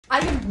I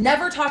am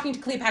never talking to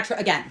Cleopatra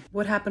again.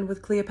 What happened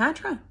with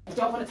Cleopatra? I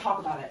don't want to talk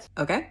about it.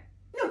 Okay.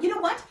 No, you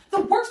know what? The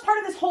worst part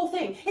of this whole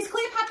thing is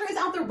Cleopatra is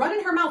out there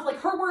running her mouth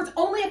like her words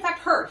only affect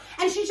her,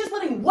 and she's just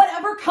letting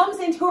whatever comes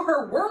into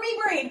her wormy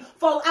brain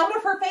fall out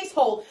of her face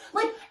hole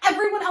like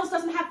everyone else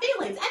doesn't have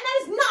feelings, and that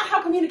is not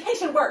how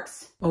communication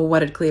works. Well, what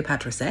did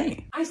Cleopatra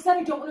say? I said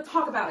I don't want to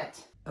talk about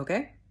it.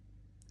 Okay.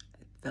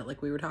 I felt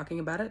like we were talking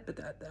about it, but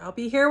I'll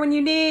be here when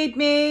you need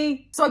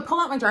me. So I pull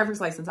out my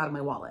driver's license out of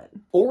my wallet.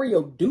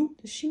 Oreo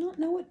dupe? Does she not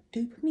know what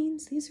dupe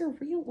means? These are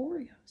real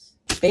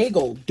Oreos.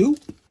 Bagel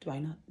dupe? Do I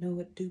not know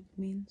what dupe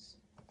means?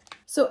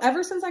 So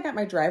ever since I got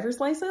my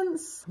driver's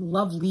license,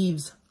 love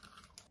leaves.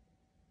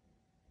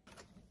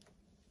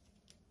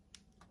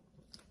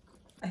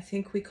 I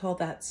think we call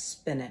that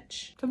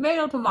spinach.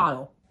 Tomato,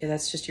 tomato. Yeah,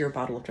 that's just your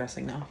bottle of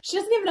dressing now. She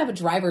doesn't even have a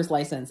driver's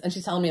license, and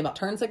she's telling me about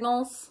turn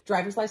signals.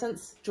 Driver's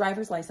license,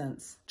 driver's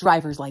license,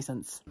 driver's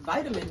license.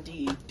 Vitamin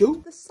D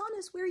dupe? The sun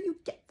is where you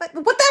get... What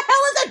the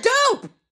hell is a dupe?